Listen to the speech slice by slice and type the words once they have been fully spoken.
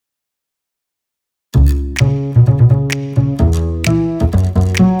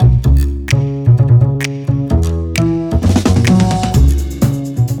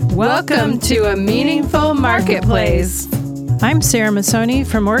Welcome to A Meaningful Marketplace. I'm Sarah Masoni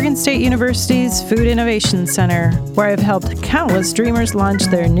from Oregon State University's Food Innovation Center, where I've helped countless dreamers launch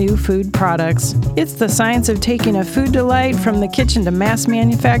their new food products. It's the science of taking a food delight from the kitchen to mass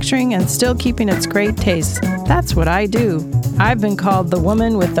manufacturing and still keeping its great taste. That's what I do. I've been called the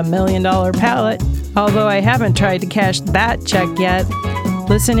woman with the $1 million palate, although I haven't tried to cash that check yet.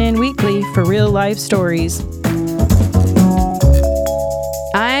 Listen in weekly for real-life stories.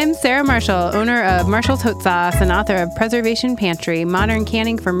 I'm Sarah Marshall, owner of Marshall's Hot Sauce and author of Preservation Pantry, modern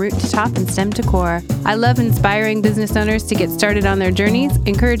canning from root to top and stem to core. I love inspiring business owners to get started on their journeys,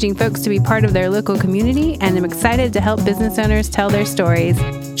 encouraging folks to be part of their local community, and I'm excited to help business owners tell their stories.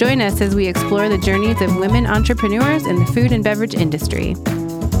 Join us as we explore the journeys of women entrepreneurs in the food and beverage industry.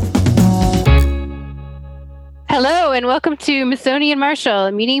 Hello, and welcome to Masoni and Marshall,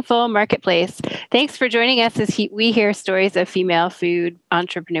 a meaningful marketplace. Thanks for joining us as we hear stories of female food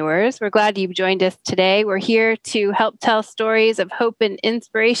entrepreneurs. We're glad you've joined us today. We're here to help tell stories of hope and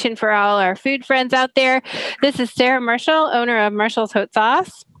inspiration for all our food friends out there. This is Sarah Marshall, owner of Marshall's Hot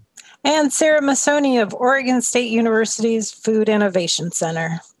Sauce. And Sarah Masoni of Oregon State University's Food Innovation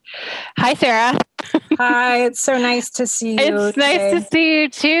Center. Hi, Sarah. Hi, it's so nice to see you. It's nice to see you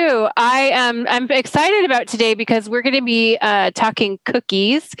too. I'm excited about today because we're going to be talking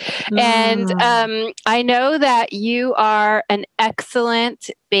cookies, and I know that you are an excellent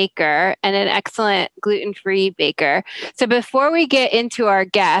baker and an excellent gluten-free baker. So before we get into our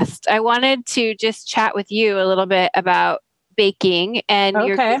guest, I wanted to just chat with you a little bit about baking and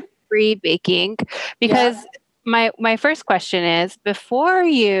your gluten-free baking, because my first question is, before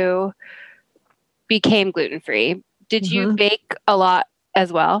you became gluten-free, did you bake a lot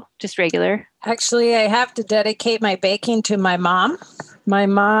as well, just regular? Actually, I have to dedicate my baking to my mom. My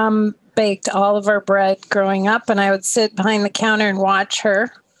mom baked all of our bread growing up, and I would sit behind the counter and watch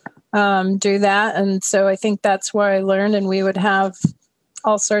her do that. And so I think that's where I learned, and we would have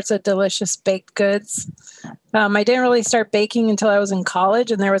all sorts of delicious baked goods. I didn't really start baking until I was in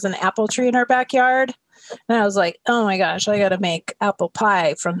college, and there was an apple tree in our backyard. And I was like, oh my gosh, I got to make apple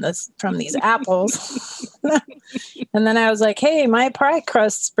pie from these apples. And then I was like, hey, my pie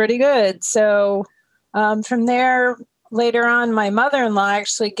crust's pretty good. So from there, later on, my mother-in-law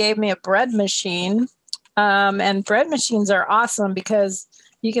actually gave me a bread machine. And bread machines are awesome because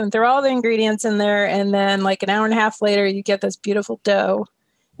you can throw all the ingredients in there, and then like an hour and a half later, you get this beautiful dough.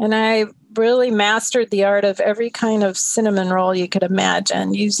 And I really mastered the art of every kind of cinnamon roll you could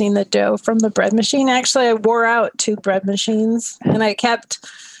imagine using the dough from the bread machine. Actually, I wore out 2 bread machines, and I kept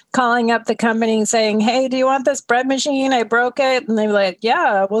calling up the company and saying, hey, do you want this bread machine? I broke it. And they were like,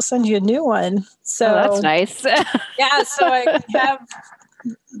 yeah, we'll send you a new one. So that's nice. So I have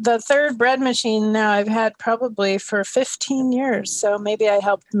the 3rd bread machine now I've had probably for 15 years. So maybe I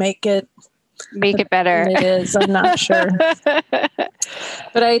helped make it better. It is. I'm not sure.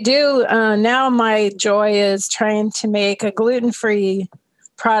 But I do. Now my joy is trying to make a gluten-free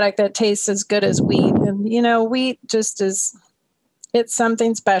product that tastes as good as wheat. And, wheat just it's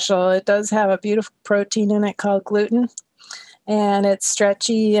something special. It does have a beautiful protein in it called gluten. And it's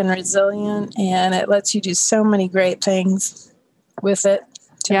stretchy and resilient. And it lets you do so many great things with it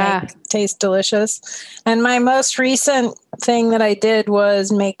to make it taste delicious. And my most recent thing that I did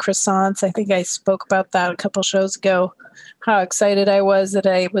was make croissants. I think I spoke about that a couple shows ago, how excited I was that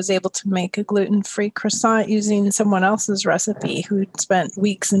I was able to make a gluten-free croissant using someone else's recipe who spent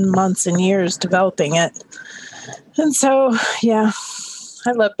weeks and months and years developing it. And so,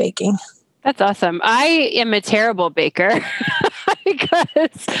 I love baking. That's awesome. I am a terrible baker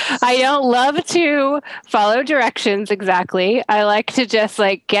because I don't love to follow directions exactly. I like to just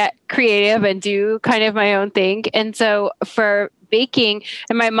get creative and do kind of my own thing. And so for baking,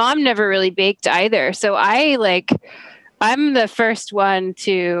 and my mom never really baked either. So I'm the first one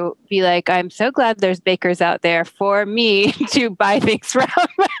to be like, I'm so glad there's bakers out there for me to buy things from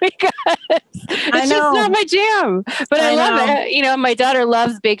because it's just not my jam. But I love it. My daughter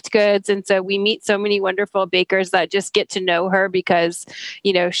loves baked goods. And so we meet so many wonderful bakers that just get to know her because,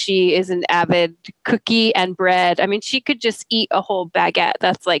 she is an avid cookie and bread. I mean, she could just eat a whole baguette.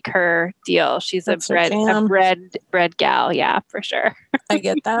 That's like her deal. She's a bread gal. Yeah, for sure. I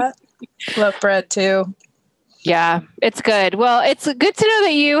get that. Love bread too. Yeah, it's good. Well, it's good to know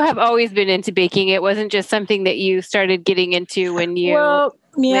that you have always been into baking. It wasn't just something that you started getting into when you... Well,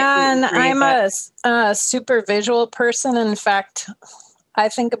 and I'm a super visual person. In fact, I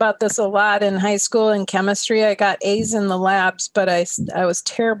think about this a lot in high school in chemistry. I got A's in the labs, but I was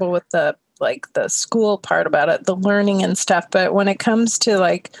terrible with the like the school part about it, the learning and stuff. But when it comes to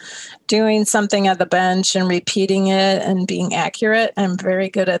like doing something at the bench and repeating it and being accurate, I'm very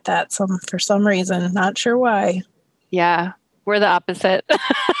good at that. For some reason, not sure why. Yeah, we're the opposite.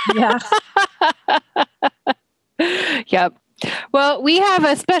 Yeah. Yep. Well, we have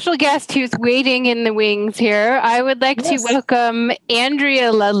a special guest who's waiting in the wings here. I would like to welcome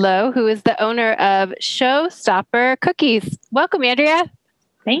Andrea Ludlow, who is the owner of Showstopper Cookies. Welcome, Andrea.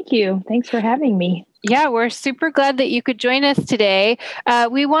 Thank you. Thanks for having me. Yeah, we're super glad that you could join us today.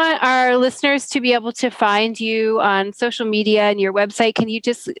 We want our listeners to be able to find you on social media and your website. Can you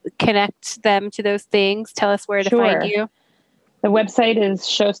just connect them to those things? Tell us where to find you. The website is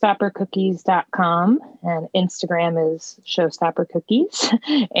showstoppercookies.com, and Instagram is Showstopper Cookies,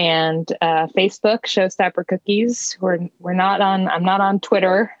 and Facebook Showstopper Cookies. I'm not on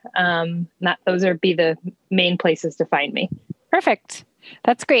Twitter. Those are the main places to find me. Perfect.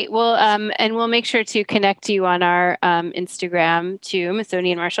 That's great. Well, and we'll make sure to connect you on our Instagram too, Missoni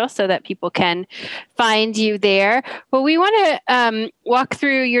and Marshall, so that people can find you there. Well, we want to walk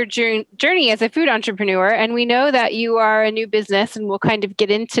through your journey as a food entrepreneur, and we know that you are a new business, and we'll kind of get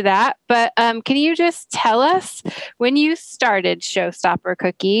into that. But can you just tell us when you started Showstopper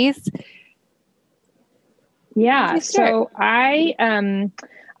Cookies? Yeah, so I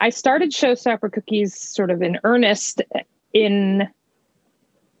started Showstopper Cookies sort of in earnest in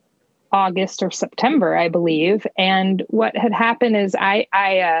August or September, I believe. And what had happened is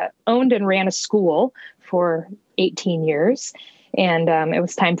I owned and ran a school for 18 years. And it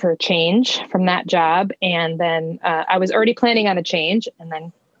was time for a change from that job. And then I was already planning on a change, and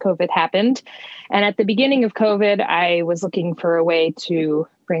then COVID happened. And at the beginning of COVID, I was looking for a way to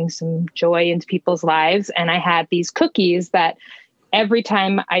bring some joy into people's lives. And I had these cookies that every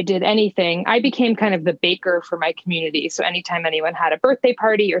time I did anything, I became kind of the baker for my community. So anytime anyone had a birthday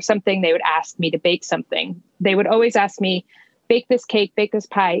party or something, they would ask me to bake something. They would always ask me, bake this cake, bake this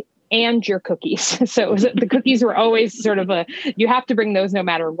pie, and your cookies. So the cookies were always sort of you have to bring those no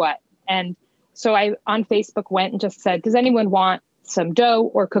matter what. And so I, on Facebook, went and just said, does anyone want some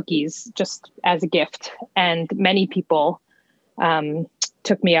dough or cookies just as a gift? And many people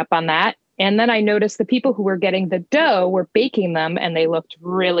took me up on that. And then I noticed the people who were getting the dough were baking them, and they looked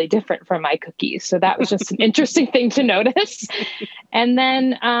really different from my cookies. So that was just an interesting thing to notice. And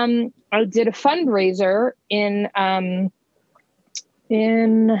then I did a fundraiser in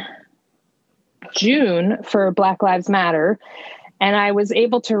June for Black Lives Matter. And I was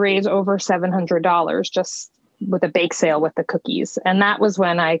able to raise over $700 just with a bake sale with the cookies. And that was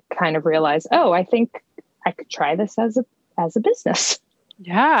when I kind of realized, oh, I think I could try this as a business.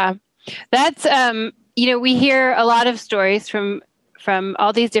 Yeah. That's, we hear a lot of stories from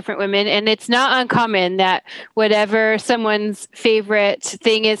all these different women, and it's not uncommon that whatever someone's favorite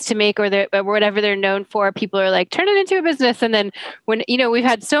thing is to make or whatever they're known for, people are like, turn it into a business. And then when, we've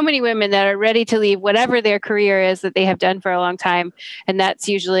had so many women that are ready to leave whatever their career is that they have done for a long time. And that's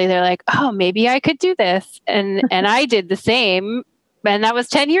usually they're like, oh, maybe I could do this. And I did the same. And that was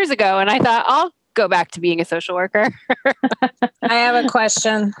 10 years ago. And I thought, I'll go back to being a social worker. I have a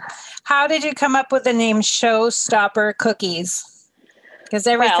question. How did you come up with the name Showstopper Cookies? Because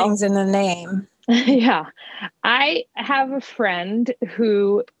everything's in the name. Yeah. I have a friend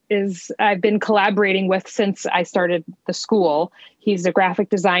who I've been collaborating with since I started the school. He's a graphic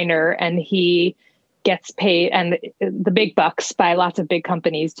designer, and he gets paid and the big bucks by lots of big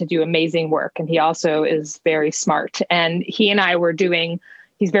companies to do amazing work. And he also is very smart. And he and I were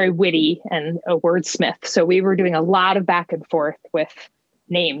he's very witty and a wordsmith. So we were doing a lot of back and forth with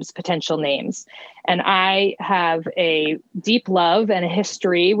potential names. And I have a deep love and a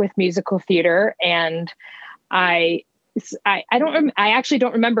history with musical theater. And I actually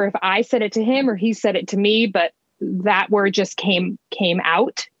don't remember if I said it to him or he said it to me, but that word just came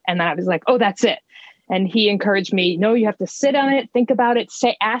out. And then I was like, oh, that's it. And he encouraged me, no, you have to sit on it, think about it,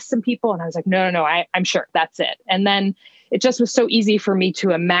 ask some people. And I was like, no, I'm sure that's it. And then it just was so easy for me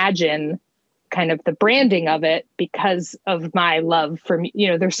to imagine kind of the branding of it because of my love for,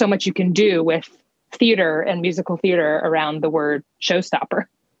 there's so much you can do with theater and musical theater around the word showstopper.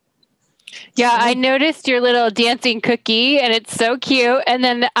 Yeah, I noticed your little dancing cookie, and it's so cute. And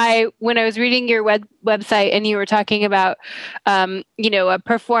then when I was reading your website, and you were talking about, a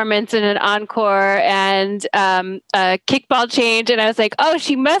performance and an encore and a kickball change, and I was like, oh,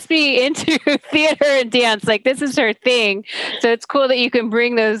 she must be into theater and dance. Like, this is her thing. So it's cool that you can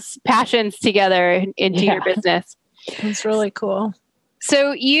bring those passions together into your business. It's really cool.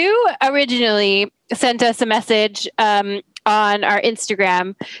 So you originally sent us a message on our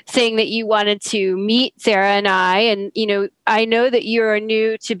Instagram saying that you wanted to meet Sarah and I. And, I know that you're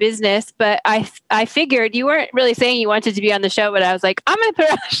new to business, but I figured you weren't really saying you wanted to be on the show, but I was like, I'm going to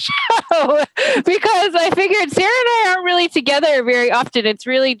put on the show because I figured Sarah and I aren't really together very often. It's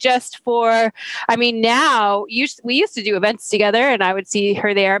really just for, now we used to do events together and I would see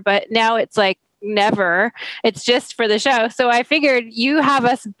her there, but now it's like never. It's just for the show. So I figured you have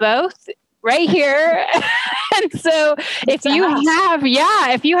us both right here. And so if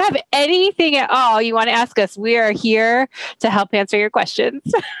you have anything at all you want to ask us, we are here to help answer your questions.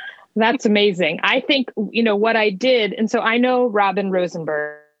 That's amazing. I think, what I did, and so I know Robin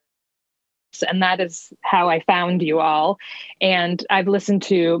Rosenberg, and that is how I found you all. And I've listened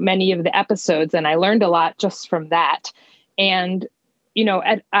to many of the episodes and I learned a lot just from that. And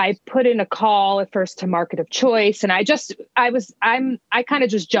I put in a call at first to Market of Choice, and I kind of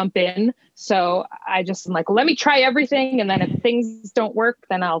just jump in. So I'm like, let me try everything. And then if things don't work,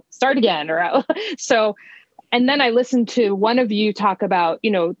 then I'll start again. And then I listened to one of you talk about,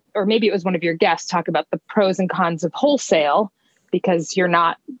 or maybe it was one of your guests talk about the pros and cons of wholesale because you're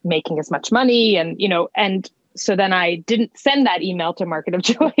not making as much money. And so then I didn't send that email to Market of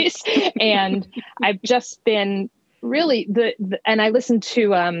Choice. And I've just been really and I listened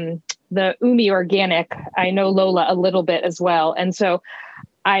to the Umi Organic. I know Lola a little bit as well. And so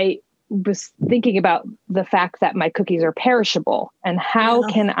I was thinking about the fact that my cookies are perishable and how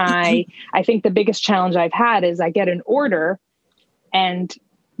can I think the biggest challenge I've had is I get an order and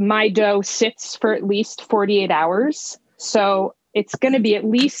my dough sits for at least 48 hours. So it's going to be at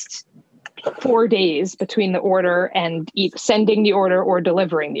least 4 days between the order and sending the order or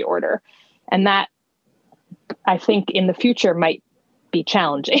delivering the order. And that, I think in the future might be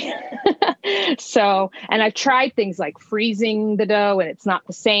challenging. And I've tried things like freezing the dough and it's not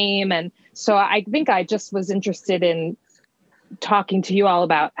the same. And so I think I just was interested in talking to you all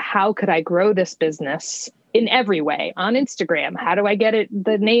about how could I grow this business in every way on Instagram? How do I get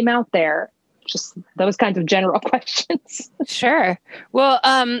the name out there? Just those kinds of general questions. Sure. Well,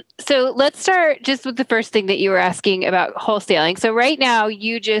 so let's start just with the first thing that you were asking about wholesaling. So right now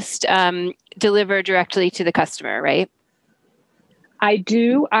you just deliver directly to the customer, right? I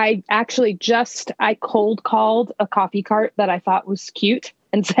do. I actually I cold called a coffee cart that I thought was cute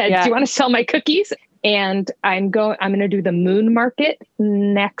and said, do you want to sell my cookies? And I'm going to do the Moon Market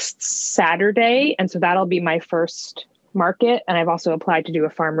next Saturday. And so that'll be my first market. And I've also applied to do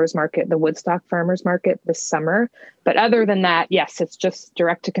a farmer's market, the Woodstock Farmer's Market this summer. But other than that, yes, it's just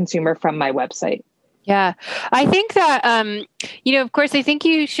direct to consumer from my website. Yeah, I think that, of course, I think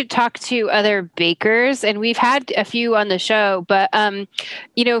you should talk to other bakers, and we've had a few on the show, but,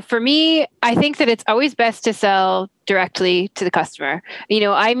 for me, I think that it's always best to sell directly to the customer.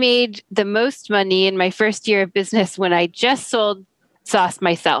 I made the most money in my first year of business when I just sold sauce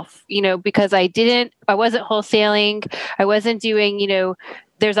myself, because I wasn't wholesaling. I wasn't doing,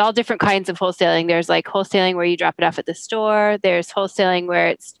 there's all different kinds of wholesaling. There's like wholesaling where you drop it off at the store. There's wholesaling where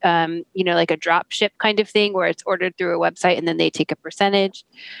it's, like a drop ship kind of thing where it's ordered through a website and then they take a percentage.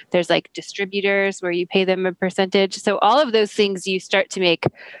 There's like distributors where you pay them a percentage. So all of those things you start to make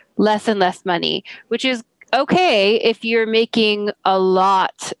less and less money, which is okay if you're making a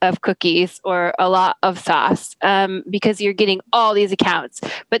lot of cookies or a lot of sauce because you're getting all these accounts.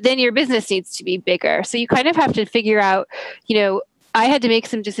 But then your business needs to be bigger. So you kind of have to figure out, I had to make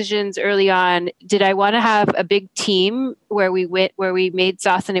some decisions early on. Did I want to have a big team where we made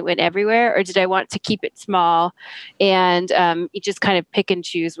sauce and it went everywhere? Or did I want to keep it small and just kind of pick and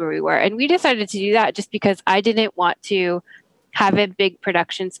choose where we were? And we decided to do that just because I didn't want to have a big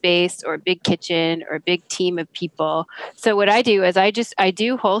production space or a big kitchen or a big team of people. So what I do is I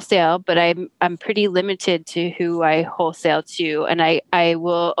do wholesale, but I'm pretty limited to who I wholesale to. And I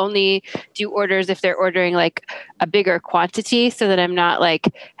will only do orders if they're ordering like a bigger quantity so that I'm not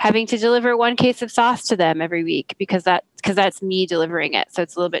like having to deliver 1 case of sauce to them every week because that's me delivering it. So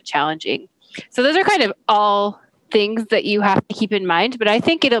it's a little bit challenging. So those are kind of all things that you have to keep in mind, but I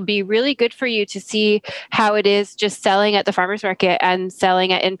think it'll be really good for you to see how it is just selling at the farmers market and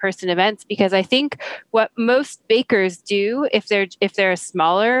selling at in-person events, because I think what most bakers do if they're a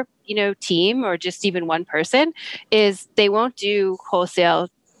smaller, team or just even one person is they won't do wholesale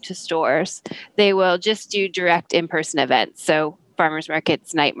to stores. They will just do direct in-person events. So farmers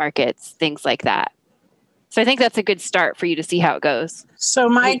markets, night markets, things like that. So I think that's a good start for you to see how it goes. So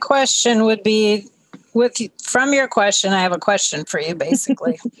my question would be, from your question, I have a question for you,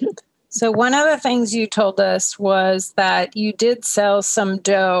 basically. So one of the things you told us was that you did sell some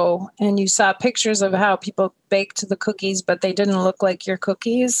dough and you saw pictures of how people baked the cookies, but they didn't look like your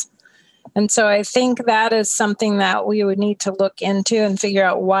cookies. And so I think that is something that we would need to look into and figure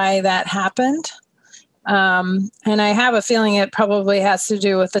out why that happened. And I have a feeling it probably has to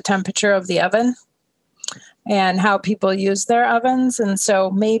do with the temperature of the oven and how people use their ovens. And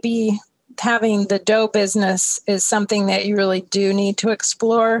so maybe having the dough business is something that you really do need to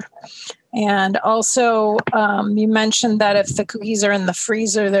explore. And also, you mentioned that if the cookies are in the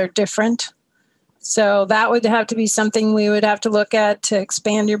freezer, they're different. So that would have to be something we would have to look at to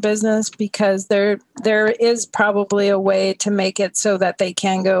expand your business, because there is probably a way to make it so that they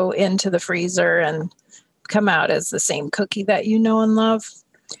can go into the freezer and come out as the same cookie that you know and love.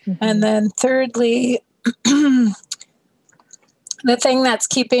 Mm-hmm. And then thirdly, the thing that's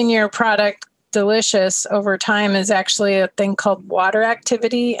keeping your product delicious over time is actually a thing called water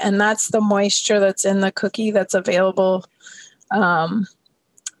activity. And that's the moisture that's in the cookie that's available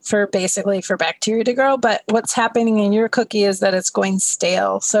for bacteria to grow. But what's happening in your cookie is that it's going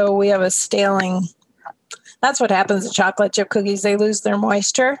stale. So we have a staling. That's what happens to chocolate chip cookies. They lose their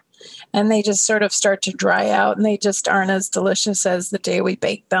moisture and they just sort of start to dry out, and they just aren't as delicious as the day we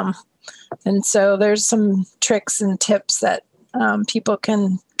baked them. And so there's some tricks and tips that people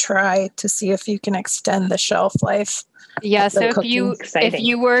can try to see if you can extend the shelf life. Yeah. So if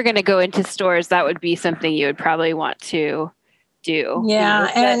you were going to go into stores, that would be something you would probably want to do.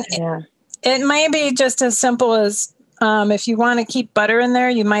 Yeah. And it might be just as simple as if you want to keep butter in there,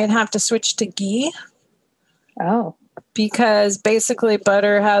 you might have to switch to ghee. Oh. Because basically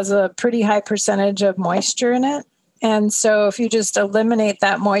butter has a pretty high percentage of moisture in it. And so if you just eliminate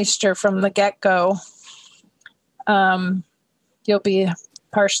that moisture from the get-go, you'll be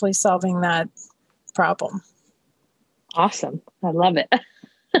partially solving that problem. Awesome. I love it.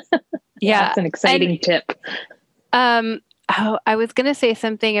 Yeah. That's an exciting tip. I was going to say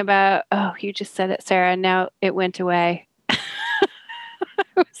something about, you just said it, Sarah. Now it went away.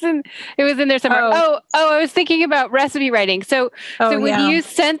 It was in there somewhere. I was thinking about recipe writing. So when you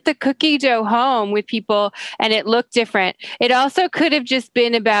sent the cookie dough home with people and it looked different, it also could have just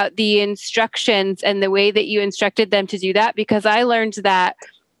been about the instructions and the way that you instructed them to do that, because I learned that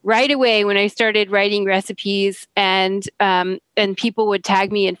right away when I started writing recipes, and people would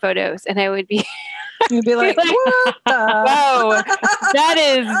tag me in photos, and I would be you'd be like, what the? Whoa, that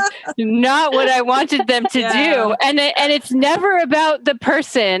is not what I wanted them to do. And it's never about the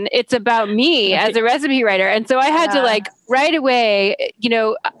person. It's about me as a recipe writer. And so I had to right away,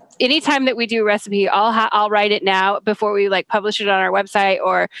 anytime that we do a recipe, I'll write it now before we publish it on our website,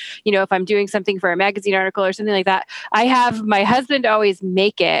 or, if I'm doing something for a magazine article or something like that, I have my husband always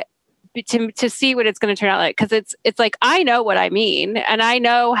make it to see what it's going to turn out like. Cause it's like, I know what I mean. And I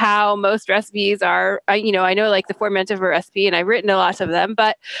know how most recipes are, I know the format of a recipe, and I've written a lot of them,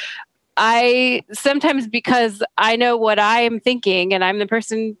 but I sometimes, because I know what I'm thinking and I'm the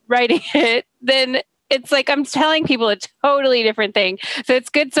person writing it, then it's like I'm telling people a totally different thing. So it's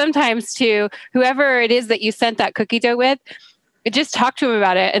good sometimes to whoever it is that you sent that cookie dough with, just talk to them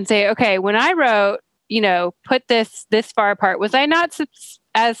about it and say, okay, when I wrote, put this far apart, was I not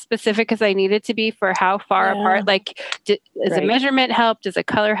as specific as I needed to be for how far apart? Does a measurement help? Does a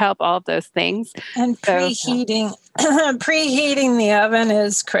color help? All of those things. And preheating the oven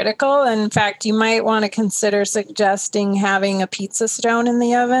is critical. In fact, you might want to consider suggesting having a pizza stone in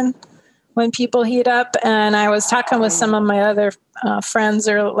the oven when people heat up. And I was talking with some of my other friends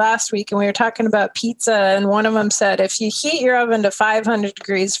last week, and we were talking about pizza. And one of them said, if you heat your oven to 500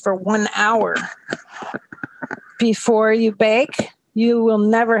 degrees for 1 hour before you bake, you will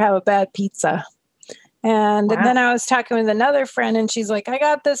never have a bad pizza. And then I was talking with another friend, and she's like, I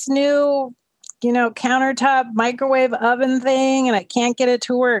got this new, countertop microwave oven thing, and I can't get it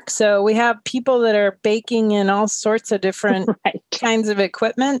to work. So we have people that are baking in all sorts of different kinds of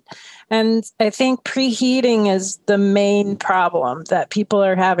equipment. And I think preheating is the main problem that people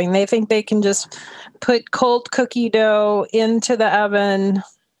are having. They think they can just put cold cookie dough into the oven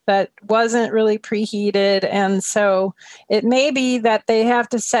that wasn't really preheated. And so it may be that they have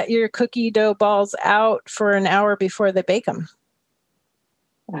to set your cookie dough balls out for an hour before they bake them.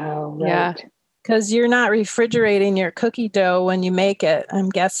 Oh, right. Yeah. Because you're not refrigerating your cookie dough when you make it, I'm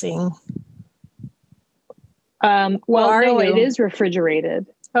guessing. It is refrigerated.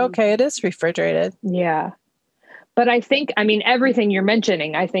 Okay, it is refrigerated. Yeah. But I think, everything you're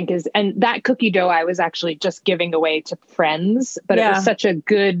mentioning, I think and that cookie dough I was actually just giving away to friends, but it was such a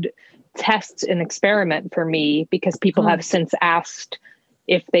good test and experiment for me, because people have since asked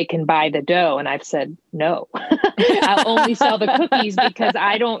if they can buy the dough. And I've said, no, I'll only sell the cookies, because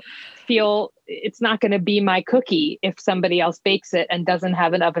I don't feel it's not going to be my cookie if somebody else bakes it and doesn't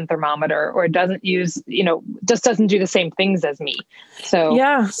have an oven thermometer or doesn't use, just doesn't do the same things as me. So,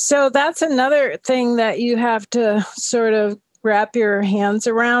 yeah. So that's another thing that you have to sort of wrap your hands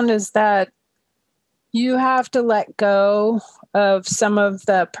around, is that you have to let go of some of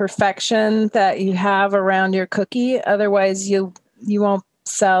the perfection that you have around your cookie. Otherwise, you won't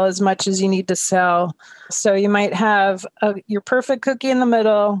sell as much as you need to sell. So you might have your perfect cookie in the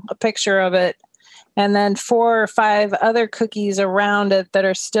middle, a picture of it, and then 4 or 5 other cookies around it that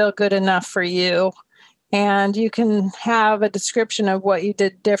are still good enough for you. And you can have a description of what you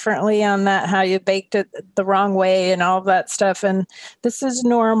did differently on that, how you baked it the wrong way and all of that stuff. And this is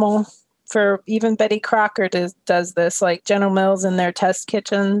normal for even Betty Crocker does this, like General Mills in their test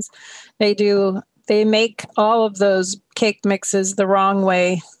kitchens. They make all of those cake mixes the wrong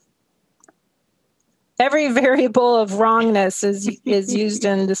way. Every variable of wrongness is used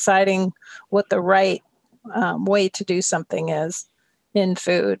in deciding what the right way to do something is in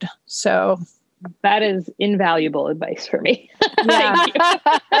food. So that is invaluable advice for me. Yeah.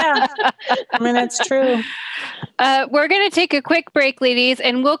 Yeah. I mean, it's true. We're going to take a quick break, ladies,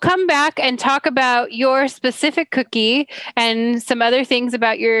 and we'll come back and talk about your specific cookie and some other things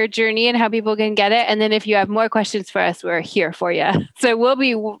about your journey and how people can get it. And then if you have more questions for us, we're here for you. So we'll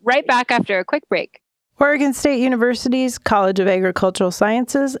be right back after a quick break. Oregon State University's College of Agricultural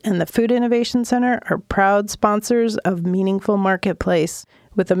Sciences and the Food Innovation Center are proud sponsors of Meaningful Marketplace.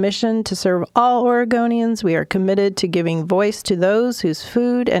 With a mission to serve all Oregonians, we are committed to giving voice to those whose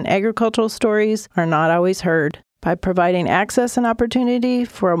food and agricultural stories are not always heard. By providing access and opportunity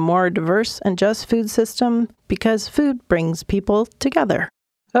for a more diverse and just food system, because food brings people together.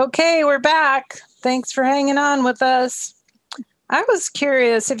 Okay, we're back. Thanks for hanging on with us. I was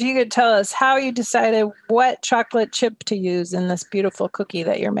curious if you could tell us how you decided what chocolate chip to use in this beautiful cookie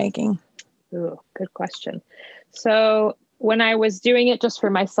that you're making. Ooh, good question. So when I was doing it just for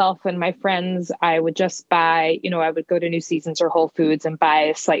myself and my friends, I would just buy, I would go to New Seasons or Whole Foods and buy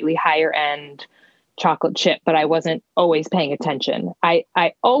a slightly higher end chocolate chip, but I wasn't always paying attention. I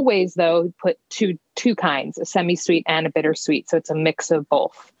always, though, put two kinds, a semi-sweet and a bittersweet. So it's a mix of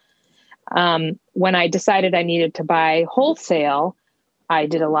both. When I decided I needed to buy wholesale, I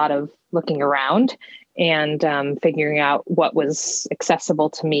did a lot of looking around and figuring out what was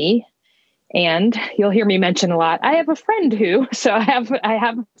accessible to me. And you'll hear me mention a lot. I have a friend I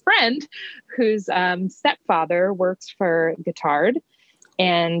have a friend whose stepfather works for Guittard,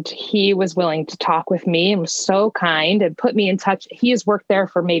 and he was willing to talk with me and was so kind and put me in touch. He has worked there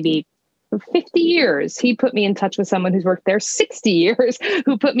for maybe 50 years. He put me in touch with someone who's worked there 60 years,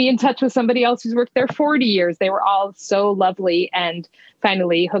 who put me in touch with somebody else who's worked there 40 years. They were all so lovely and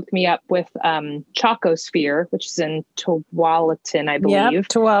finally hooked me up with Chocosphere, which is in Tualatin, I believe. Yep,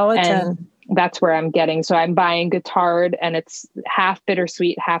 Tualatin. And that's where I'm getting. So I'm buying Guittard, and it's half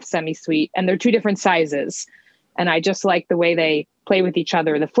bittersweet, half semi-sweet. And they're 2 different sizes. And I just like the way they play with each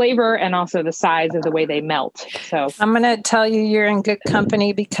other, the flavor and also the size of the way they melt. So I'm going to tell you you're in good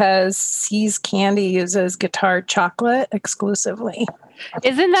company because See's Candy uses Guittard chocolate exclusively.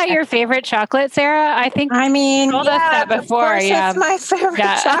 Isn't that your favorite chocolate, Sarah? I think you told us that before. It's my favorite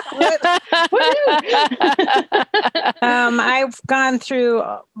chocolate. I've gone through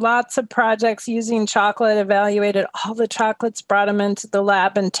lots of projects using chocolate, evaluated all the chocolates, brought them into the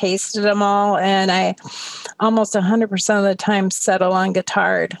lab and tasted them all. And I almost 100% of the time settle on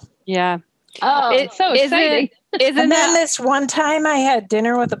Guittard. Yeah. Oh, it's so exciting. And then this one time I had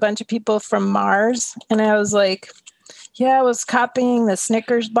dinner with a bunch of people from Mars, and I was like, I was copying the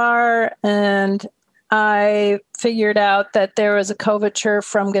Snickers bar, and I figured out that there was a couverture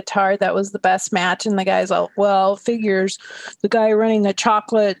from Guittard that was the best match. And the guy's all, well, figures the guy running the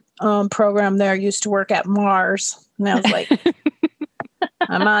chocolate program there used to work at Mars. And I was like,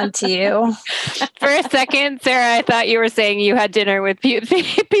 I'm on to you. For a second, Sarah, I thought you were saying you had dinner with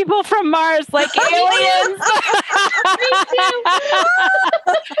people from Mars, like aliens.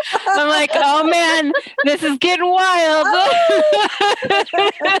 I'm like, oh man, this is getting wild.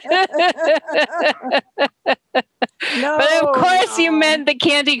 No, but of course you meant the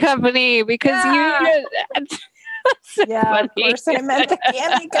candy company because you... So funny. Of course I meant the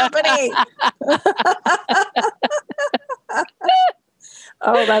candy company.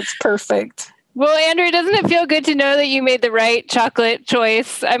 Oh, that's perfect. Well, Andrew, doesn't it feel good to know that you made the right chocolate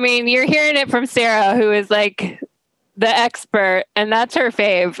choice? I mean, you're hearing it from Sarah, who is like the expert, and that's her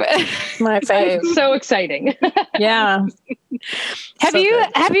fave. My fave. So exciting. Yeah. Have you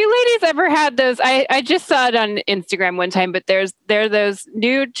ladies ever had those? I just saw it on Instagram one time, but there are those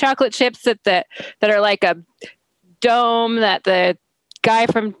new chocolate chips that are like a dome that the guy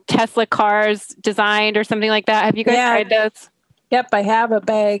from Tesla Cars designed or something like that. Have you guys tried those? Yep, I have a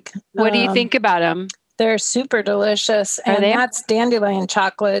bag. What do you think about them? They're super delicious. And that's Dandelion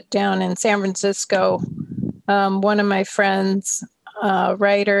Chocolate down in San Francisco. One of my friends,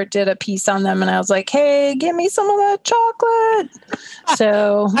 writer, did a piece on them, and I was like, hey, give me some of that chocolate.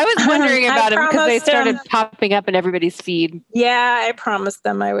 So I was wondering about them because they started popping up in everybody's feed. Yeah, I promised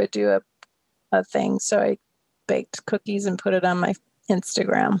them I would do a thing. So I baked cookies and put it on my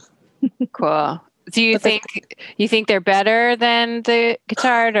Instagram. Cool. Do you think they're better than the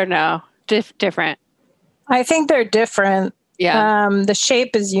Guittard or no? Different? I think they're different. Yeah. The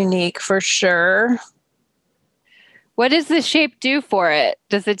shape is unique for sure. What does the shape do for it?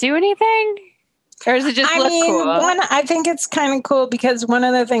 Does it do anything? Or does it just look cool? I think it's kind of cool because one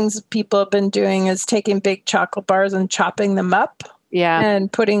of the things people have been doing is taking big chocolate bars and chopping them up. Yeah.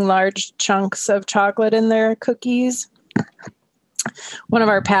 And putting large chunks of chocolate in their cookies. One of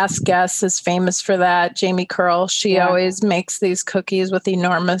our past guests is famous for that, Jamie Curl. She always makes these cookies with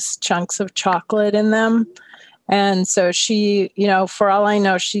enormous chunks of chocolate in them. And so she, for all I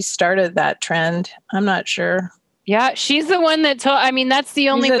know, she started that trend. I'm not sure. Yeah, she's the one that that's the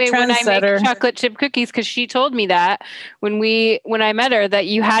only way when I make chocolate chip cookies, because she told me that when I met her, that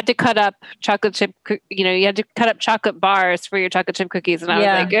you had to cut up chocolate chip, you had to cut up chocolate bars for your chocolate chip cookies. And I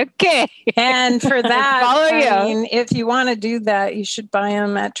was like, okay. And for that, follow you. If you want to do that, you should buy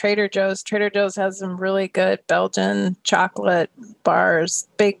them at Trader Joe's. Trader Joe's has some really good Belgian chocolate bars,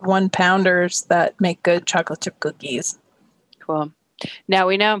 big 1-pounders that make good chocolate chip cookies. Cool. Now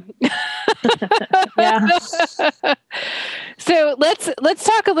we know. Yeah. So let's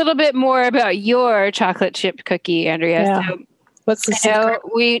talk a little bit more about your chocolate chip cookie, Andrea. Yeah. So, what's the secret?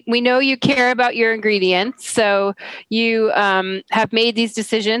 We know you care about your ingredients. So you have made these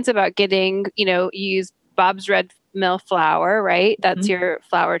decisions about getting, you use Bob's Red Mill flour, right? That's your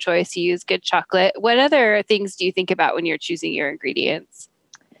flour choice. You use good chocolate. What other things do you think about when you're choosing your ingredients?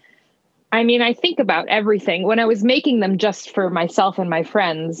 I think about everything. When I was making them just for myself and my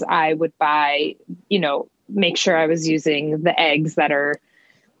friends, I would buy, make sure I was using the eggs that are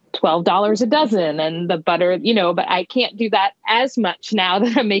 $12 a dozen and the butter, but I can't do that as much now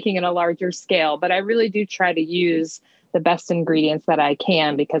that I'm making it a larger scale. But I really do try to use the best ingredients that I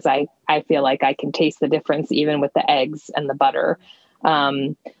can, because I feel like I can taste the difference even with the eggs and the butter.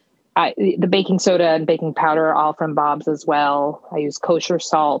 The baking soda and baking powder are all from Bob's as well. I use kosher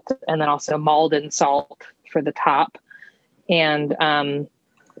salt and then also Maldon salt for the top. And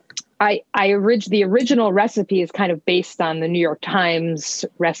the original recipe is kind of based on the New York Times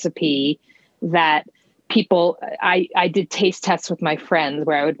recipe that I did taste tests with my friends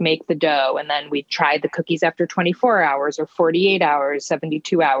where I would make the dough and then we tried the cookies after 24 hours or 48 hours,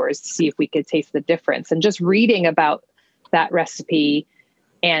 72 hours to see if we could taste the difference. And just reading about that recipe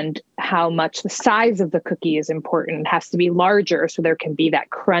and how much the size of the cookie is important. It has to be larger so there can be that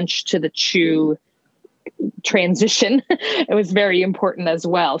crunch to the chew transition. It was very important as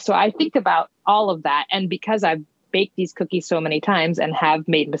well. So I think about all of that. And because I've baked these cookies so many times and have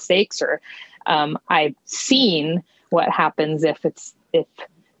made mistakes, or I've seen what happens if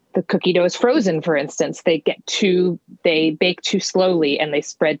the cookie dough is frozen, for instance, they bake too slowly and they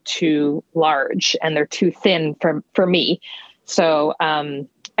spread too large and they're too thin for me. So,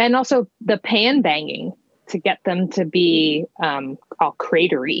 and also the pan banging to get them to be all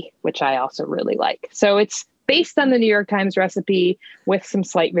cratery, which I also really like. So it's based on the New York Times recipe with some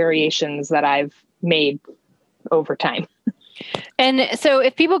slight variations that I've made over time. And so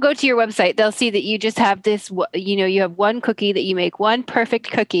if people go to your website, they'll see that you just have this, you have one cookie that you make, one perfect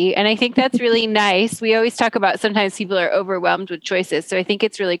cookie. And I think that's really nice. We always talk about sometimes people are overwhelmed with choices. So I think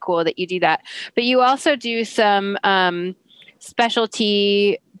it's really cool that you do that. But you also do some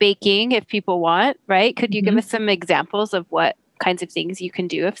specialty baking if people want, right? Could you give us some examples of what kinds of things you can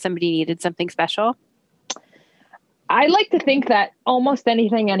do if somebody needed something special? I like to think that almost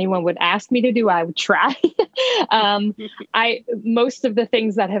anything anyone would ask me to do, I would try. Most of the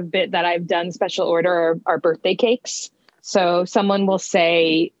things that I've done special order are birthday cakes. So someone will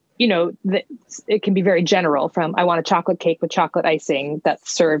say, it can be very general, from I want a chocolate cake with chocolate icing that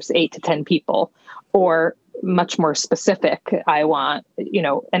serves 8 to 10 people, or much more specific, I want,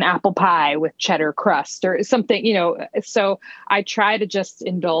 an apple pie with cheddar crust or something, so I try to just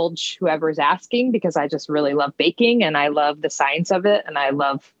indulge whoever's asking, because I just really love baking and I love the science of it and I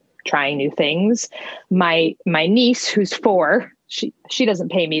love trying new things. My niece, who's 4, she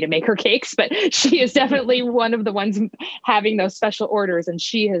doesn't pay me to make her cakes, but she is definitely one of the ones having those special orders, and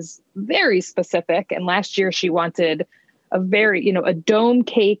she is very specific. And last year she wanted very, a dome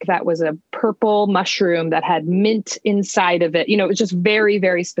cake that was a purple mushroom that had mint inside of it. It was just very,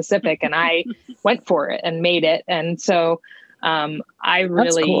 very specific. And I went for it and made it. And so I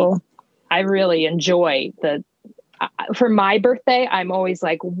really enjoy for my birthday, I'm always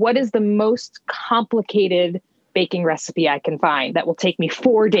like, what is the most complicated baking recipe I can find that will take me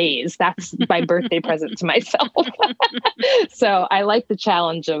 4 days? That's my birthday present to myself. So I like the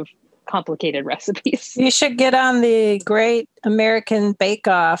challenge of complicated recipes. You should get on the Great American Bake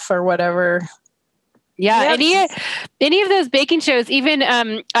Off or whatever. Yeah, any of those baking shows, even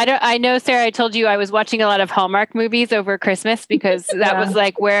I know, Sarah, I told you I was watching a lot of Hallmark movies over Christmas because that was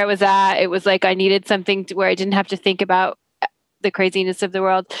like where it was at. It was like I needed something where I didn't have to think about the craziness of the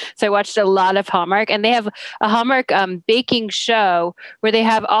world. So I watched a lot of Hallmark, and they have a Hallmark baking show where they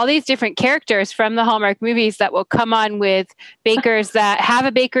have all these different characters from the Hallmark movies that will come on with bakers that have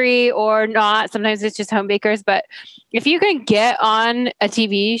a bakery or not. Sometimes it's just home bakers, but if you can get on a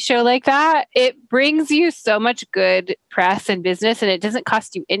TV show like that, it brings you so much good press and business, and it doesn't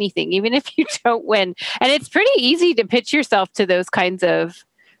cost you anything, even if you don't win. And it's pretty easy to pitch yourself to those kinds of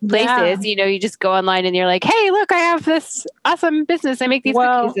places. You just go online and you're like, hey, look, I have this awesome business. I make these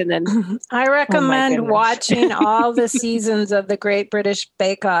cookies. And then I recommend watching all the seasons of the Great British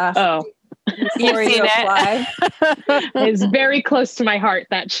Bake Off. Oh, before you apply. It's very close to my heart,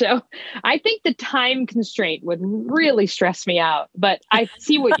 that show. I think the time constraint would really stress me out, but I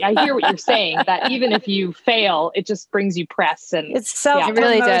hear what you're saying, that even if you fail, it just brings you press, and it's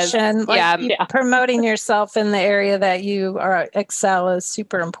self-promotion. Promoting yourself in the area that you excel is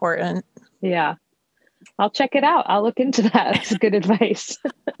super important. Yeah. I'll check it out. I'll look into that. That's good advice.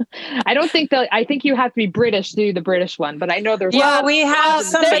 I think you have to be British to do the British one, but I know there's we have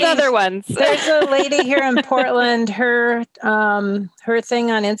there's other ones. There's a lady here in Portland. Her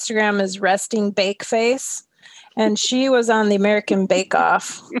thing on Instagram is Resting Bake Face, and she was on the American Bake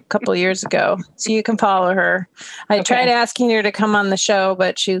Off a couple years ago. So you can follow her. I tried asking her to come on the show,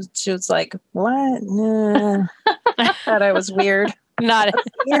 but she was like, "What? Nah." Thought I was weird. Not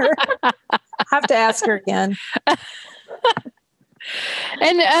here. Have to ask her again.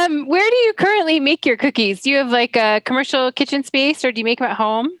 And where do you currently make your cookies? Do you have like a commercial kitchen space, or do you make them at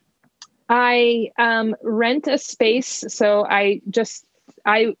home? I rent a space. So I just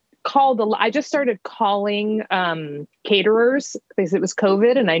started calling caterers because it was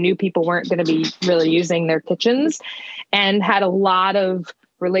COVID and I knew people weren't going to be really using their kitchens, and had a lot of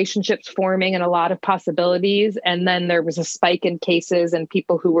relationships forming and a lot of possibilities. And then there was a spike in cases, and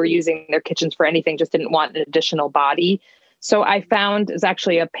people who were using their kitchens for anything just didn't want an additional body. So I found is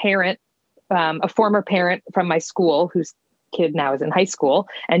actually a parent, a former parent from my school whose kid now is in high school,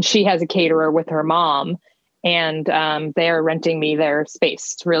 and she has a caterer with her mom, and they are renting me their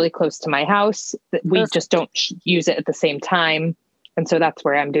space. It's really close to my house. We just don't use it at the same time. And so that's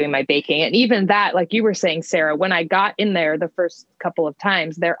where I'm doing my baking. And even that, like you were saying, Sarah, when I got in there the first couple of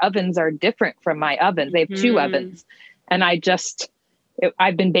times, their ovens are different from my ovens. They have two ovens. And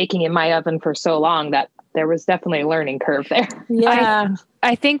I've been baking in my oven for so long that there was definitely a learning curve there. Yeah.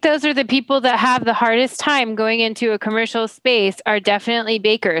 I think those are the people that have the hardest time going into a commercial space are definitely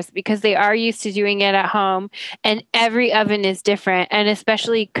bakers, because they are used to doing it at home, and every oven is different. And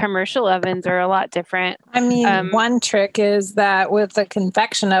especially commercial ovens are a lot different. I mean, one trick is that with a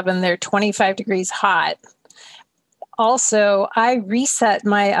convection oven, they're 25 degrees hot. Also, I reset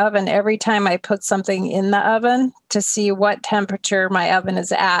my oven every time I put something in the oven to see what temperature my oven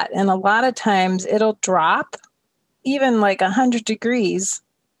is at. And a lot of times it'll drop even like 100 degrees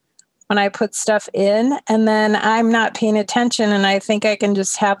when I put stuff in, and then I'm not paying attention, and I think I can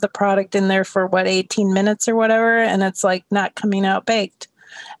just have the product in there for 18 minutes or whatever, and it's like not coming out baked.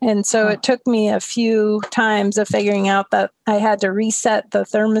 And so it took me a few times of figuring out that I had to reset the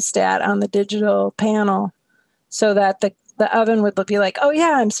thermostat on the digital panel so that the oven would be like, oh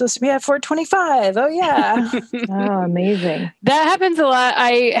yeah, I'm supposed to be at 425. Oh yeah. Oh, amazing. That happens a lot.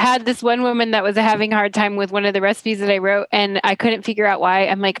 I had this one woman that was having a hard time with one of the recipes that I wrote, and I couldn't figure out why.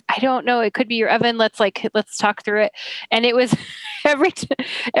 I'm like, I don't know. It could be your oven. Let's talk through it. And it was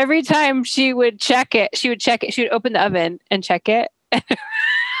every time she would check it. She would open the oven and check it.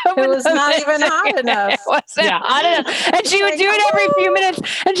 It was not even hot enough. It wasn't hot enough. And she would do it every few minutes.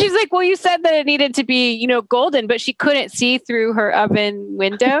 And she's like, well, you said that it needed to be, golden, but she couldn't see through her oven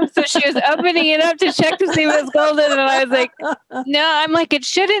window. So she was opening it up to check to see if it was golden. And I was like, no, I'm like, it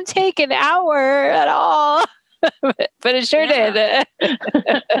shouldn't take an hour at all. But it sure did.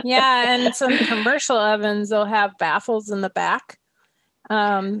 Yeah. And some commercial ovens, they'll have baffles in the back.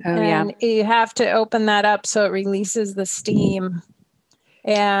 You have to open that up so it releases the steam.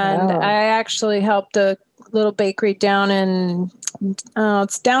 And Oh. I actually helped a little bakery down in,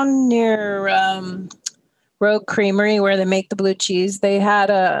 it's down near Rogue Creamery where they make the blue cheese. They had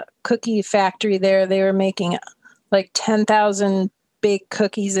a cookie factory there. They were making like 10,000 baked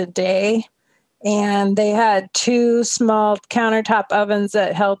cookies a day. And they had 2 small countertop ovens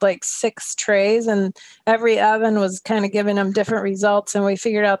that held like 6 trays. And every oven was kind of giving them different results. And we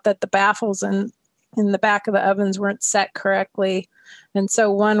figured out that the baffles in the back of the ovens weren't set correctly. And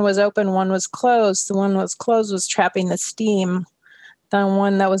so one was open, one was closed. The one that was closed was trapping the steam. The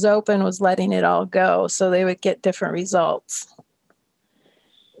one that was open was letting it all go. So they would get different results.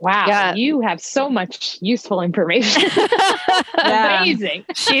 Wow, Yeah. you have so much useful information. Yeah. Amazing.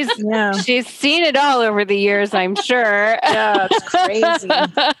 She's Yeah. she's seen it all over the years, I'm sure. Yeah, it's crazy.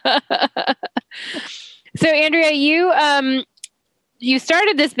 So Andrea, you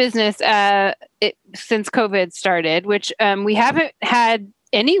started this business since COVID started, which we haven't had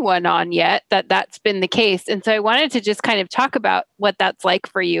anyone on yet that's been the case. And so I wanted to just kind of talk about what that's like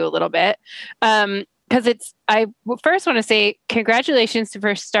for you a little bit. Because I first want to say congratulations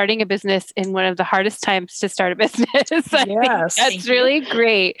for starting a business in one of the hardest times to start a business. I think Yes. that's really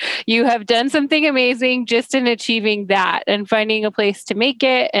great. You have done something amazing just in achieving that and finding a place to make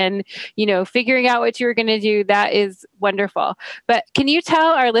it and, figuring out what you were going to do. That is wonderful. But can you tell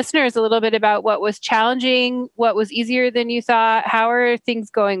our listeners a little bit about what was challenging, what was easier than you thought? How are things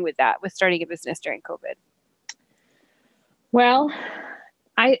going with that, with starting a business during COVID? Well,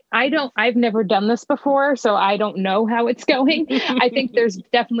 I've never done this before, so I don't know how it's going. I think there's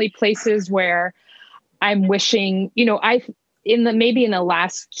definitely places where I'm wishing, maybe in the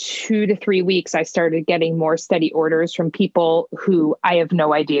last 2 to 3 weeks, I started getting more steady orders from people who I have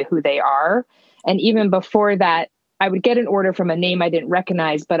no idea who they are. And even before that, I would get an order from a name I didn't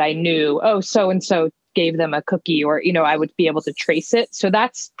recognize, but I knew, so-and-so gave them a cookie, or, I would be able to trace it. So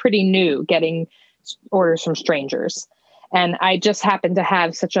that's pretty new, getting orders from strangers. And I just happen to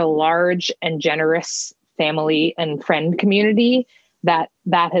have such a large and generous family and friend community that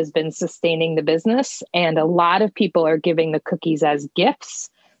has been sustaining the business. And a lot of people are giving the cookies as gifts.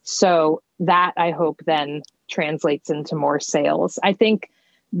 So that, I hope, then translates into more sales. I think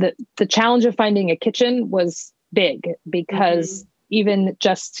the challenge of finding a kitchen was big because even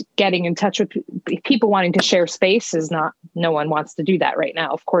just getting in touch with people wanting to share space no one wants to do that right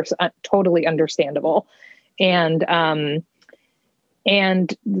now. Of course, totally understandable. And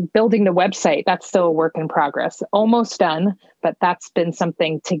building the website, that's still a work in progress. Almost done, but that's been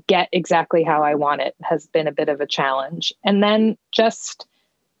something to get exactly how I want it has been a bit of a challenge. And then just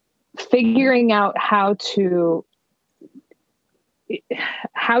figuring out how to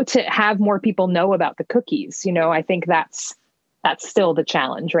have more people know about the cookies. I think that's still the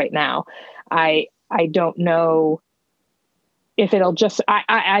challenge right now. I don't know if it'll just,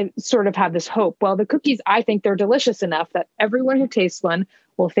 I sort of have this hope. Well, the cookies, I think they're delicious enough that everyone who tastes one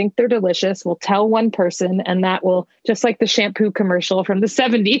will think they're delicious, will tell one person, and that will, just like the shampoo commercial from the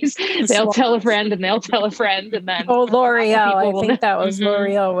 70s, they'll tell a friend and they'll tell a friend. And then L'Oreal, I think that was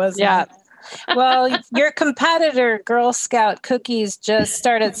L'Oreal, wasn't it? Well, your competitor, Girl Scout Cookies, just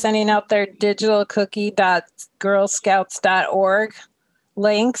started sending out their digital cookie.girlscouts.org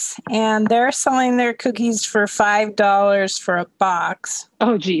links, and they're selling their cookies for $5 for a box.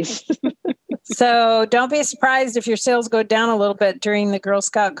 Oh, geez. So don't be surprised if your sales go down a little bit during the Girl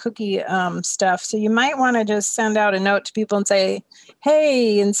Scout cookie stuff. So you might want to just send out a note to people and say,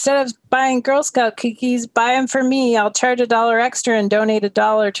 hey, instead of buying Girl Scout cookies, buy them for me. I'll charge $1 extra and donate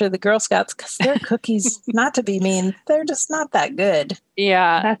 $1 to the Girl Scouts, because their cookies, not to be mean, they're just not that good.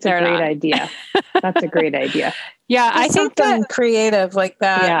 Yeah, that's a great idea. That's a great idea. Yeah, I think something creative like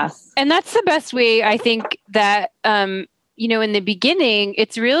that. Yeah. And that's the best way, I think, that in the beginning,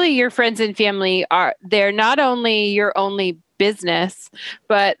 it's really your friends and family they're not only your only business,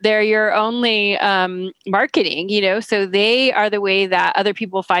 but they're your only marketing, so they are the way that other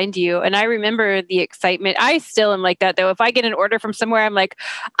people find you. And I remember the excitement. I still am like that, though. If I get an order from somewhere, I'm like,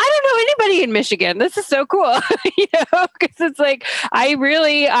 I don't know anybody in Michigan. This is so cool, because it's like,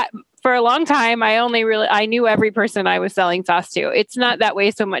 for a long time, I knew every person I was selling sauce to. It's not that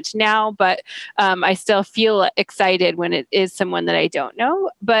way so much now, but I still feel excited when it is someone that I don't know.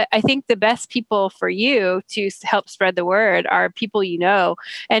 But I think the best people for you to help spread the word are people you know.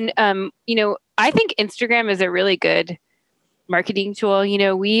 And, I think Instagram is a really good marketing tool.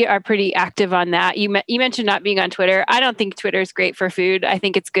 We are pretty active on that. You mentioned not being on Twitter. I don't think Twitter is great for food. I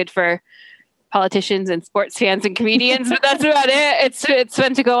think it's good for politicians and sports fans and comedians, but that's about it. It's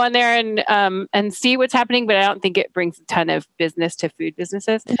fun to go on there and see what's happening, but I don't think it brings a ton of business to food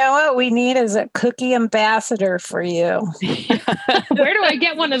businesses. You know what we need is a cookie ambassador for you. Where do I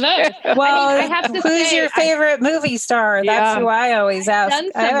get one of those? Well, I have to who's your favorite movie star? That's who I always ask.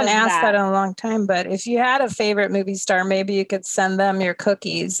 I haven't asked that in a long time, but if you had a favorite movie star, maybe you could send them your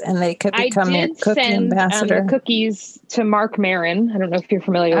cookies and they could become your cookie ambassador. The cookies to Mark Maron. I don't know if you're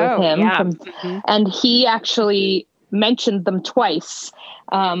familiar with him. Yeah. And he actually mentioned them twice,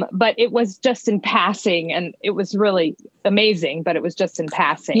 but it was just in passing, and it was really amazing, but it was just in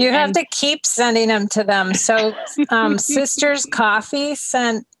passing. You have to keep sending them to them. So Sisters Coffee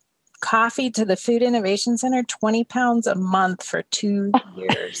sent coffee to the Food Innovation Center, 20 pounds a month for 2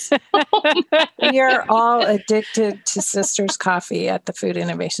 years. We are all addicted to Sisters Coffee at the Food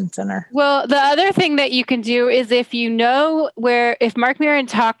Innovation Center. Well, the other thing that you can do is if Mark Maron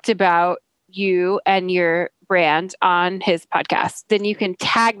talked about you and your brand on his podcast, then you can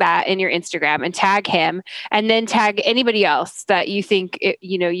tag that in your Instagram and tag him, and then tag anybody else that you think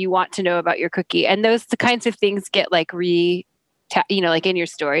you want to know about your cookie. And those the kinds of things get like like in your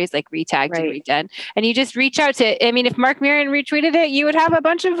stories, like retagged and redone. And you just reach out to, if Mark Maron retweeted it, you would have a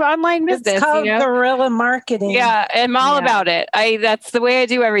bunch of online business. It's called guerrilla marketing. Yeah. I'm all about it. That's the way I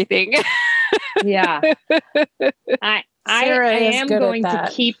do everything. Yeah. I am going to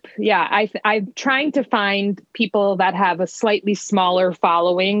keep, I'm trying to find people that have a slightly smaller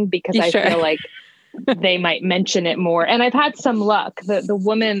following because I feel like they might mention it more. And I've had some luck. The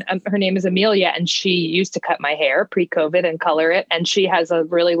woman, her name is Amelia, and she used to cut my hair pre-COVID and color it. And she has a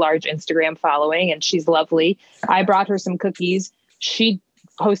really large Instagram following, and she's lovely. I brought her some cookies. She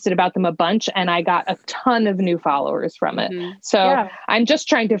posted about them a bunch, and I got a ton of new followers from it. Mm-hmm. So I'm just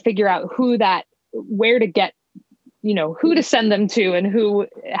trying to figure out where to get, who to send them to and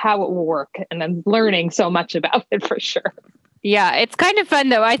how it will work. And I'm learning so much about it for sure. Yeah, it's kind of fun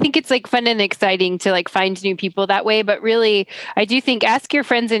though. I think it's like fun and exciting to like find new people that way. But really, I do think ask your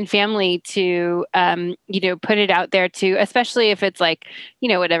friends and family to, put it out there too, especially if it's like,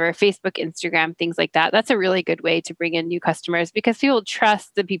 whatever, Facebook, Instagram, things like that. That's a really good way to bring in new customers because people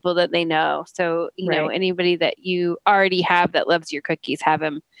trust the people that they know. So, anybody that you already have that loves your cookies, have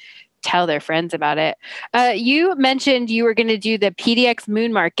them tell their friends about it. You mentioned you were going to do the PDX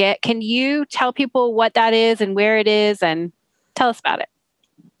Moon Market. Can you tell people what that is and where it is and tell us about it?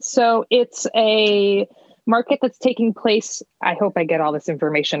 So it's a market that's taking place. I hope I get all this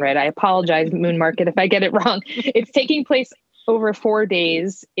information right. I apologize, Moon Market, if I get it wrong. It's taking place over 4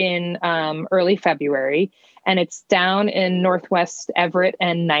 days in early February, and it's down in Northwest Everett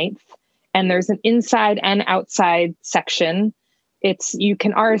and 9th. And there's an inside and outside section. You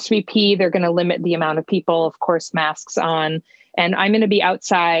can RSVP. They're going to limit the amount of people, of course, masks on. And I'm going to be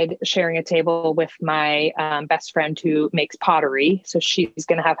outside sharing a table with my best friend who makes pottery. So she's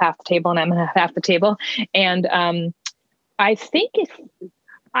going to have half the table and I'm going to have half the table. And I think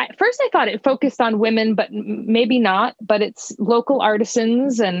first I thought it focused on women, but maybe not. But it's local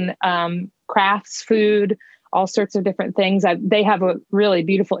artisans and crafts, food, all sorts of different things. They have a really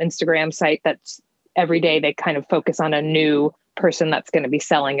beautiful Instagram site that's every day they kind of focus on a new person that's going to be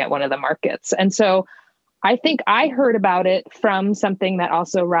selling at one of the markets. And so I think I heard about it from something that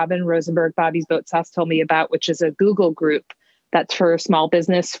also Robin Rosenberg, Bobby's Boat Sauce, told me about, which is a Google group that's for small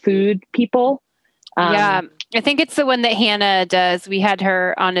business food people. I think it's the one that Hannah does. We had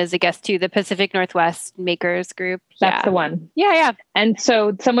her on as a guest too, the Pacific Northwest Makers Group. That's the one. Yeah. And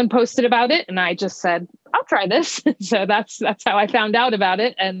so someone posted about it and I just said, I'll try this. So that's how I found out about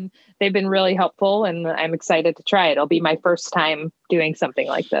it. And they've been really helpful and I'm excited to try it. It'll be my first time doing something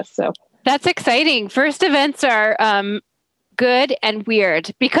like this. So that's exciting. First events are good and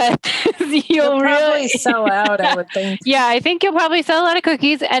weird because you'll probably sell out, I would think. Yeah, I think you'll probably sell a lot of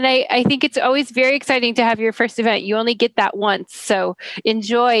cookies. And I think it's always very exciting to have your first event. You only get that once. So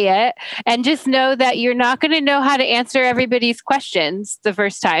enjoy it. And just know that you're not going to know how to answer everybody's questions the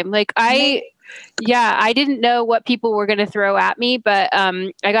first time. Like I didn't know what people were going to throw at me, but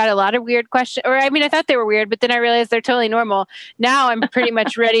I got a lot of weird questions. I thought they were weird, but then I realized they're totally normal. Now I'm pretty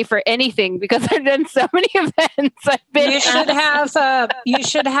much ready for anything because I've done so many events. You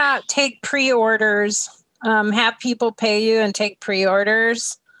should take pre-orders, have people pay you and take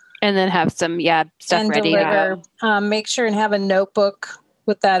pre-orders. And then have some, stuff and ready. Deliver. Make sure and have a notebook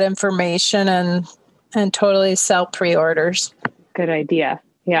with that information and totally sell pre-orders. Good idea.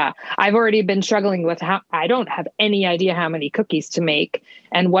 Yeah, I've already been struggling with how I don't have any idea how many cookies to make.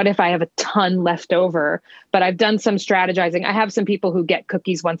 And what if I have a ton left over? But I've done some strategizing. I have some people who get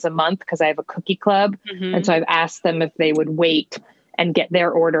cookies once a month because I have a cookie club. Mm-hmm. And so I've asked them if they would wait and get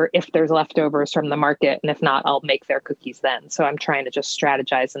their order if there's leftovers from the market. And if not, I'll make their cookies then. So I'm trying to just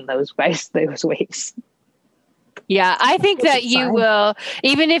strategize in those ways. Yeah, I think that you fine. will,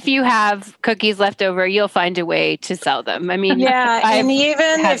 even if you have cookies left over, you'll find a way to sell them. I mean, Yeah, I've and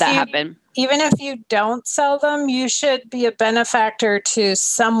even had if that you happen. even if you don't sell them, you should be a benefactor to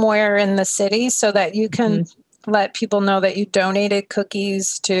somewhere in the city so that you can let people know that you donated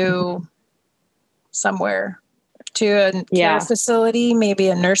cookies to somewhere, to a care facility, maybe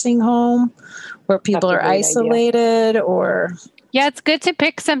a nursing home where people That's a are great isolated or... Yeah, it's good to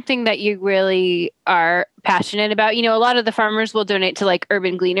pick something that you really are passionate about. You know, a lot of the farmers will donate to like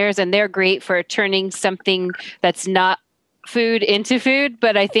Urban Gleaners, and they're great for turning something that's not food into food.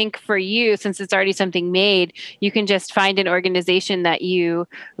 But I think for you, since it's already something made, you can just find an organization that you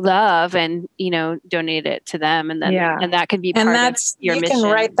love and, you know, donate it to them. And then, and that can be part of your mission. You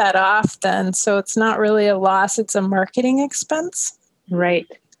can write that off then. So it's not really a loss. It's a marketing expense. Right.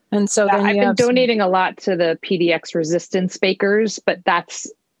 And so then I've been donating a lot to the PDX resistance bakers, but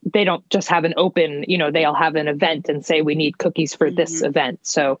they don't just have an open, you know, they'll have an event and say, we need cookies for this event.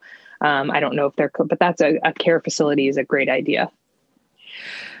 So I don't know if but that's a care facility is a great idea.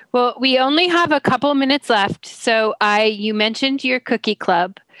 Well, we only have a couple minutes left. So you mentioned your cookie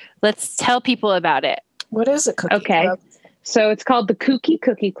club. Let's tell people about it. What is a cookie club? So it's called the Kooky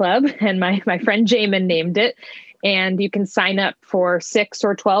Cookie Club, and my friend Jamin named it. And you can sign up for 6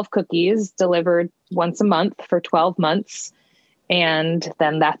 or 12 cookies delivered once a month for 12 months. And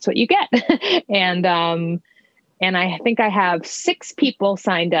then that's what you get. And I think I have 6 people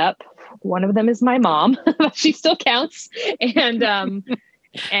signed up. One of them is my mom. She still counts. And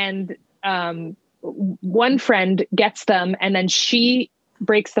one friend gets them, and then she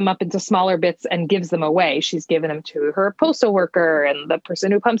breaks them up into smaller bits and gives them away. She's given them to her postal worker and the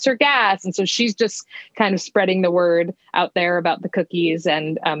person who pumps her gas. And so she's just kind of spreading the word out there about the cookies,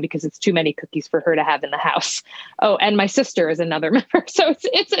 and because it's too many cookies for her to have in the house. Oh, and my sister is another member. So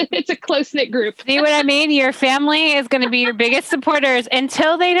it's a close-knit group. See what I mean? Your family is going to be your biggest supporters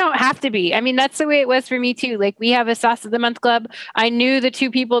until they don't have to be. I mean, that's the way it was for me too. Like, we have a Sauce of the Month club. I knew the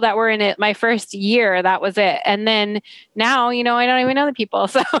 2 people that were in it my first year. That was it. And then now, you know, I don't even know the people.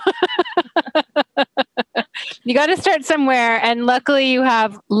 So you got to start somewhere. And luckily you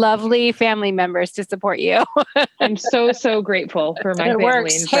have lovely family members to support you. I'm so grateful for my family.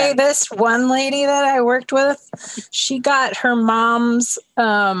 Works. Hey, this one lady that I worked with, she got her mom's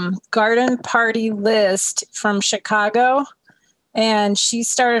garden party list from Chicago, and she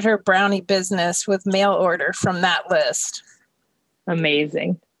started her brownie business with mail order from that list.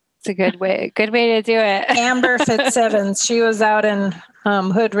 Amazing. It's a good way to do it. Amber Fitzsimmons, she was out in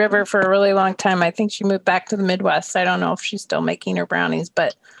Hood River for a really long time. I think she moved back to the Midwest. I don't know if she's still making her brownies,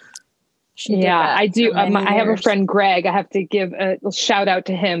 but she did that. I do. I have a years. friend, Greg. I have to give a shout out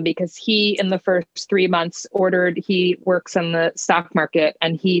to him because he, in the first 3 months, he works on the stock market,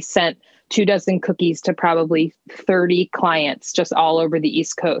 and he sent 24 cookies to probably 30 clients just all over the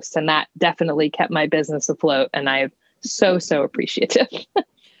East Coast. And that definitely kept my business afloat. And I'm so appreciative.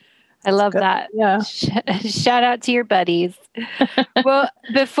 I love that. Yeah. Shout out to your buddies. Well,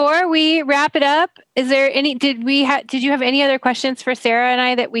 before we wrap it up, is there any, did you have any other questions for Sarah and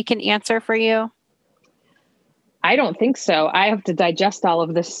I that we can answer for you? I don't think so. I have to digest all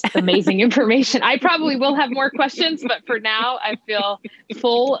of this amazing information. I probably will have more questions, but for now, I feel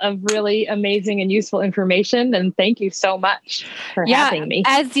full of really amazing and useful information. And thank you so much for having me.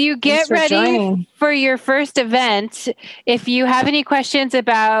 As you get ready for your first event, if you have any questions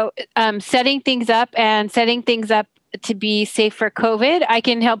about setting things up to be safe for COVID, I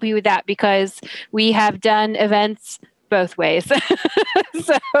can help you with that because we have done events both ways.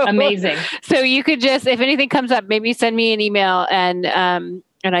 So amazing. So you could just, if anything comes up, maybe send me an email and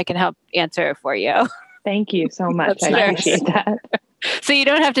I can help answer it for you. Thank you so much. I appreciate that. So you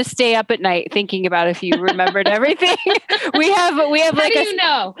don't have to stay up at night thinking about if you remembered everything. We have like we have a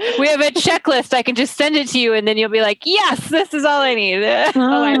checklist. I can just send it to you and then you'll be like, yes, this is all I need. I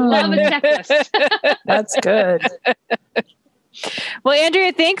love a checklist. That's good. Well,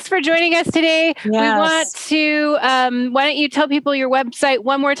 Andrea, thanks for joining us today. Yes. We want to, why don't you tell people your website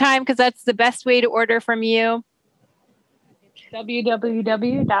one more time, because that's the best way to order from you.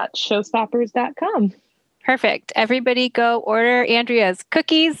 www.showstoppers.com. Perfect. Everybody go order Andrea's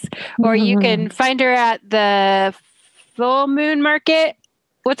cookies, or you can find her at the Full Moon Market.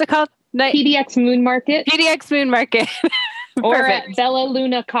 What's it called? PDX Moon Market. PDX Moon Market. Or at Bella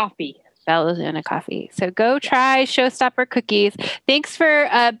Luna Coffee. Bella Luna Coffee. So go try Showstopper cookies. Thanks for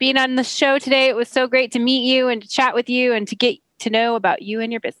being on the show today. It was so great to meet you and to chat with you and to get to know about you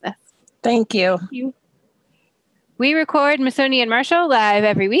and your business. Thank you. We record Masoni and Marshall live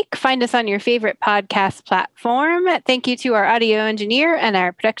every week. Find us on your favorite podcast platform. Thank you to our audio engineer and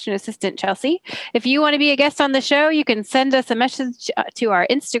our production assistant, Chelsea. If you want to be a guest on the show, you can send us a message to our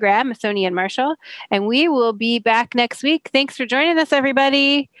Instagram, Masoni and Marshall, and we will be back next week. Thanks for joining us,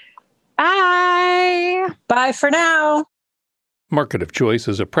 everybody. Bye. Bye for now. Market of Choice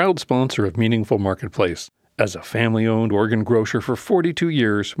is a proud sponsor of Meaningful Marketplace. As a family-owned Oregon grocer for 42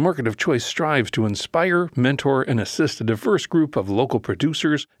 years, Market of Choice strives to inspire, mentor, and assist a diverse group of local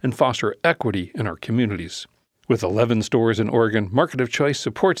producers and foster equity in our communities. With 11 stores in Oregon, Market of Choice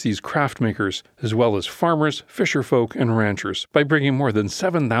supports these craft makers, as well as farmers, fisherfolk, and ranchers, by bringing more than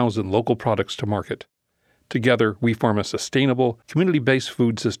 7,000 local products to market. Together, we form a sustainable, community-based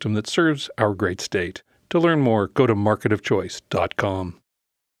food system that serves our great state. To learn more, go to marketofchoice.com.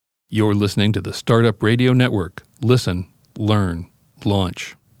 You're listening to the Startup Radio Network. Listen, learn,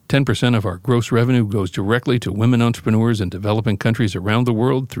 launch. 10% of our gross revenue goes directly to women entrepreneurs in developing countries around the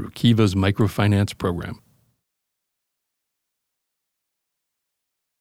world through Kiva's microfinance program.